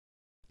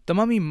The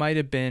Mummy might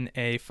have been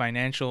a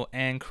financial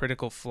and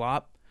critical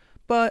flop,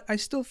 but I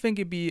still think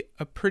it'd be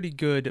a pretty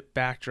good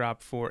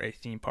backdrop for a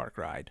theme park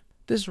ride.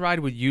 This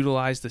ride would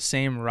utilize the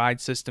same ride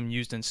system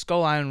used in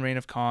Skull Island Reign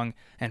of Kong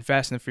and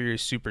Fast and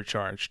Furious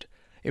Supercharged.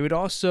 It would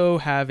also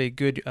have a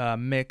good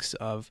mix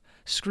of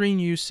screen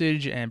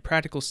usage and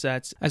practical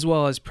sets, as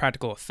well as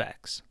practical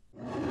effects.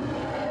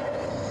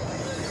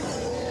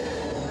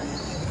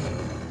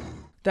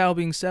 That all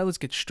being said, let's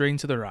get straight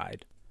into the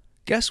ride.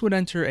 Guests would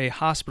enter a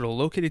hospital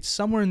located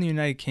somewhere in the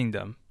United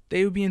Kingdom.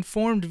 They would be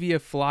informed via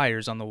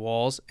flyers on the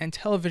walls and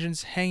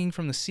televisions hanging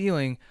from the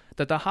ceiling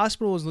that the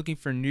hospital was looking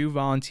for new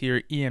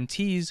volunteer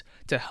EMTs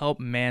to help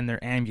man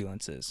their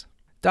ambulances.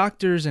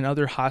 Doctors and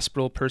other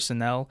hospital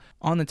personnel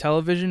on the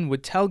television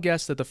would tell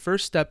guests that the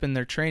first step in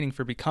their training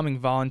for becoming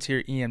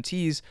volunteer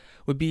EMTs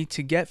would be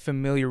to get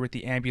familiar with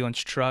the ambulance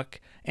truck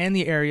and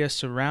the area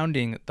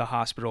surrounding the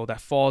hospital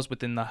that falls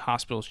within the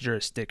hospital's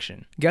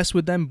jurisdiction. Guests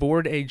would then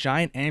board a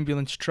giant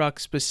ambulance truck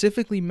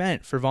specifically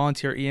meant for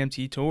volunteer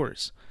EMT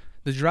tours.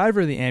 The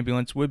driver of the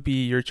ambulance would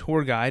be your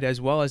tour guide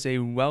as well as a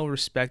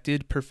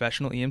well-respected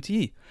professional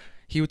EMT.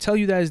 He would tell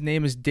you that his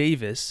name is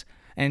Davis,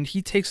 and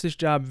he takes this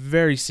job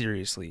very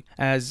seriously,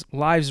 as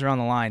lives are on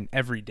the line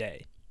every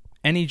day.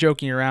 Any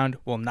joking around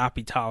will not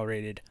be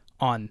tolerated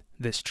on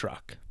this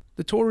truck.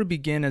 The tour would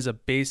begin as a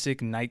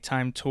basic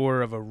nighttime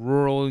tour of a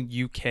rural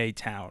UK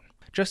town,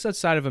 just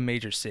outside of a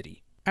major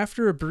city.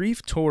 After a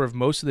brief tour of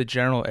most of the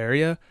general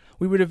area,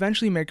 we would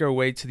eventually make our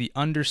way to the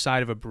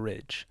underside of a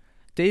bridge.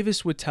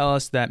 Davis would tell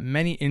us that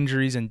many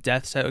injuries and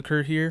deaths that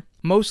occur here,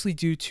 mostly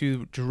due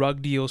to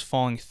drug deals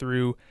falling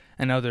through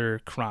and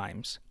other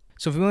crimes.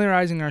 So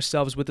familiarizing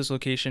ourselves with this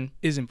location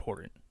is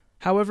important.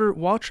 However,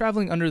 while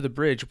traveling under the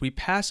bridge, we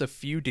pass a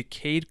few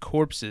decayed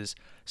corpses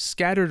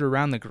scattered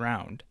around the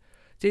ground.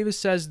 Davis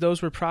says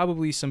those were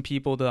probably some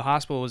people the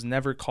hospital was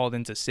never called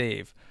in to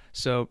save,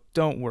 so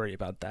don't worry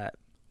about that.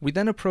 We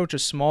then approach a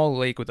small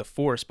lake with a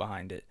forest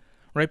behind it,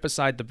 right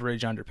beside the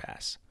bridge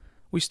underpass.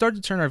 We start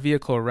to turn our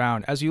vehicle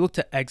around as we look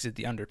to exit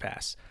the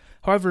underpass.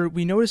 However,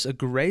 we notice a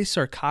gray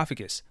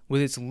sarcophagus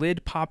with its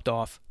lid popped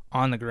off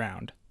on the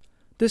ground.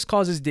 This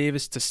causes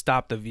Davis to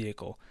stop the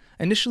vehicle.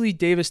 Initially,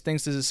 Davis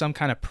thinks this is some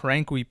kind of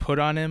prank we put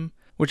on him,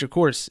 which of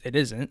course it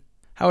isn't.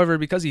 However,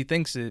 because he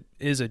thinks it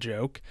is a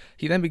joke,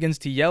 he then begins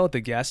to yell at the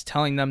guests,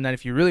 telling them that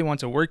if you really want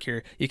to work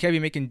here, you can't be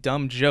making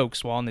dumb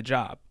jokes while on the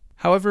job.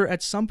 However,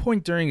 at some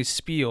point during his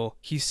spiel,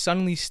 he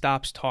suddenly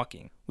stops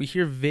talking. We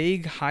hear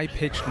vague,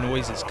 high-pitched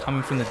noises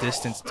coming from the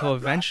distance until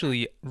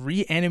eventually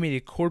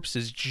reanimated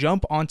corpses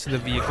jump onto the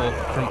vehicle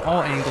from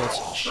all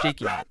angles,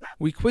 shaking it.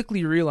 We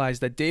quickly realize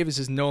that Davis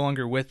is no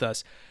longer with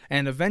us,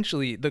 and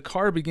eventually the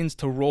car begins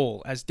to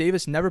roll as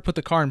Davis never put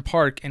the car in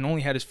park and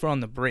only had his foot on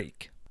the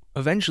brake.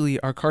 Eventually,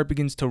 our car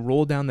begins to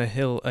roll down the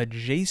hill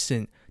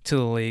adjacent to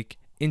the lake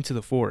into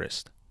the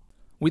forest.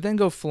 We then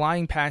go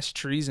flying past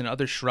trees and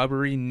other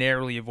shrubbery,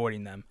 narrowly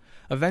avoiding them.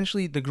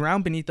 Eventually, the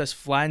ground beneath us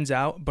flattens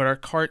out, but our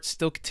cart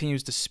still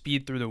continues to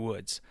speed through the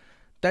woods.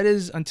 That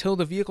is, until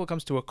the vehicle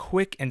comes to a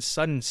quick and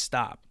sudden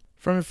stop.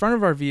 From in front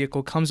of our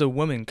vehicle comes a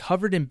woman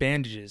covered in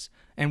bandages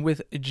and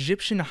with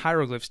Egyptian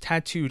hieroglyphs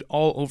tattooed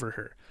all over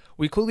her.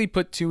 We quickly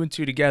put two and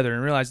two together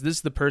and realize this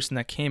is the person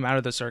that came out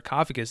of the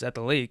sarcophagus at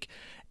the lake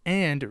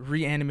and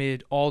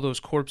reanimated all those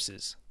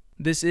corpses.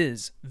 This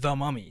is the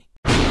Mummy.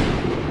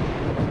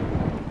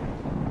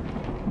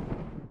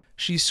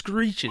 She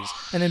screeches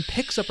and then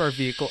picks up our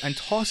vehicle and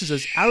tosses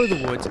us out of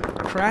the woods,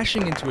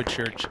 crashing into a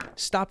church,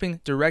 stopping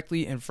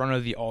directly in front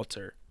of the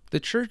altar. The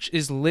church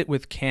is lit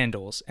with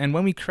candles, and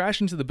when we crash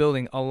into the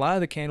building, a lot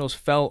of the candles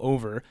fell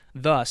over,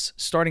 thus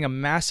starting a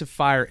massive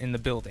fire in the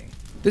building.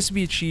 This would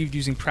be achieved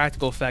using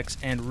practical effects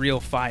and real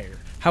fire.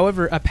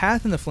 However, a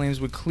path in the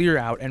flames would clear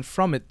out, and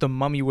from it, the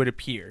Mummy would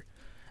appear.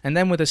 And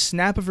then with a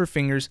snap of her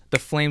fingers, the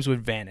flames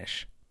would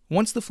vanish.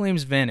 Once the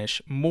flames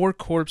vanish, more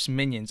corpse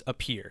minions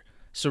appear,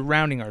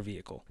 surrounding our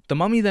vehicle. The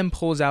Mummy then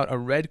pulls out a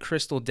red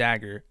crystal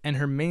dagger, and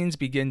her minions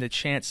begin to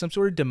chant some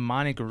sort of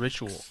demonic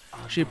ritual.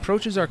 She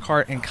approaches our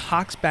cart and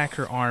cocks back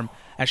her arm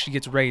as she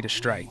gets ready to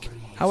strike.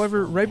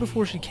 However, right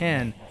before she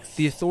can,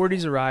 the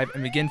authorities arrive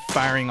and begin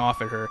firing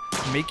off at her,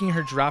 making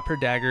her drop her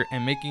dagger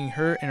and making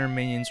her and her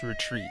minions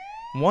retreat.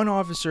 One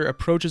officer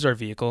approaches our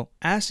vehicle,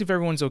 asks if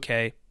everyone's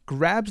okay,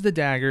 grabs the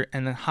dagger,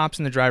 and then hops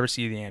in the driver's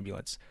seat of the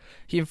ambulance.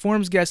 He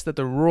informs guests that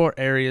the rural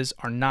areas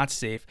are not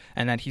safe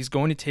and that he's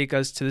going to take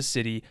us to the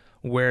city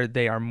where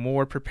they are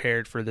more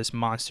prepared for this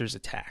monster's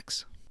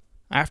attacks.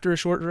 After a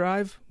short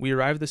drive, we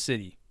arrive at the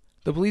city.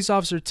 The police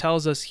officer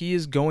tells us he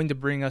is going to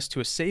bring us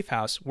to a safe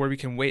house where we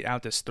can wait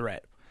out this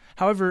threat.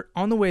 However,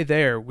 on the way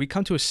there, we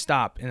come to a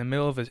stop in the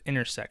middle of an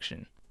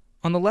intersection.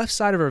 On the left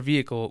side of our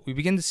vehicle, we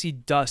begin to see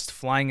dust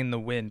flying in the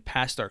wind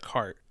past our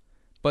cart.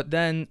 But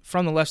then,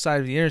 from the left side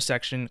of the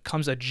intersection,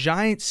 comes a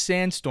giant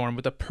sandstorm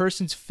with a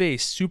person's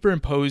face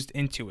superimposed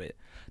into it.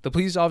 The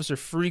police officer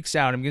freaks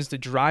out and begins to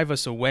drive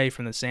us away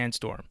from the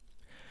sandstorm.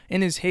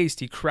 In his haste,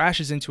 he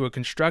crashes into a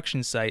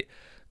construction site,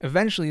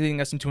 eventually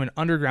leading us into an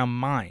underground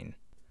mine.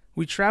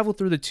 We travel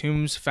through the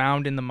tombs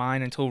found in the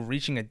mine until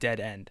reaching a dead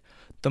end.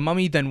 The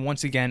Mummy then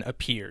once again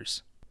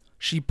appears.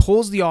 She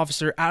pulls the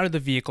officer out of the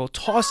vehicle,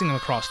 tossing him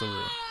across the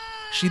room.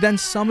 She then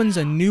summons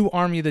a new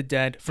army of the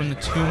dead from the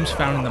tombs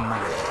found in the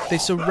mine. They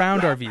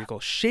surround our vehicle,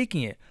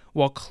 shaking it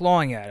while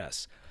clawing at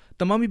us.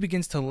 The mummy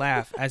begins to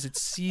laugh as it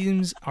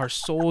seems our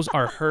souls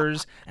are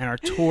hers and our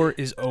tour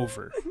is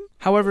over.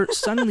 However,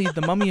 suddenly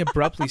the mummy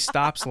abruptly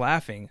stops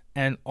laughing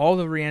and all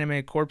the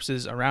reanimated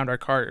corpses around our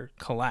car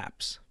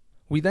collapse.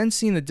 We then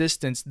see in the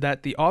distance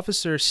that the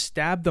officer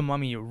stabbed the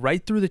mummy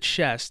right through the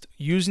chest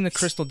using the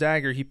crystal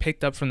dagger he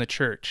picked up from the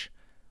church.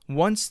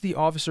 Once the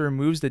officer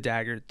removes the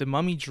dagger, the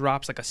mummy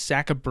drops like a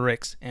sack of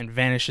bricks and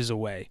vanishes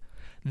away,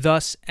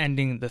 thus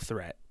ending the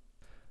threat.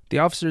 The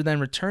officer then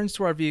returns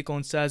to our vehicle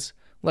and says,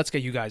 "Let's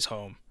get you guys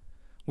home."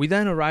 We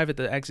then arrive at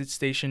the exit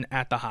station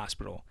at the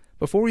hospital.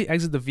 Before we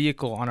exit the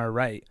vehicle on our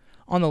right,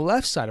 on the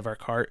left side of our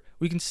cart,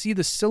 we can see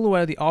the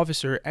silhouette of the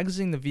officer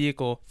exiting the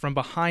vehicle from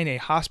behind a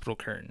hospital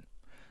curtain.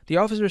 The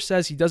officer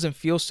says he doesn't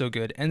feel so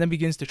good and then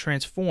begins to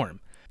transform.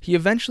 He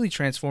eventually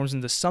transforms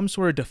into some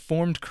sort of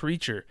deformed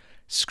creature,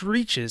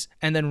 screeches,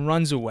 and then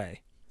runs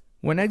away.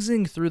 When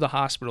exiting through the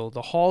hospital,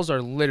 the halls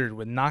are littered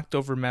with knocked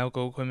over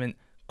medical equipment,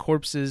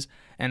 corpses,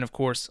 and of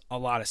course, a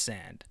lot of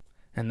sand.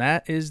 And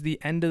that is the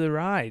end of the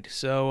ride.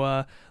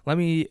 So let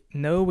me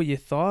know what you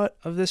thought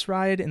of this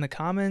ride in the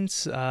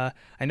comments. I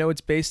know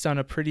it's based on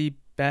a pretty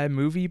bad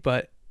movie,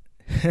 but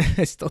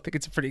I still think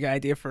it's a pretty good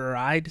idea for a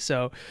ride.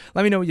 So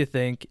let me know what you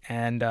think,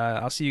 and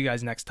I'll see you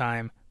guys next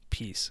time.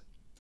 Peace.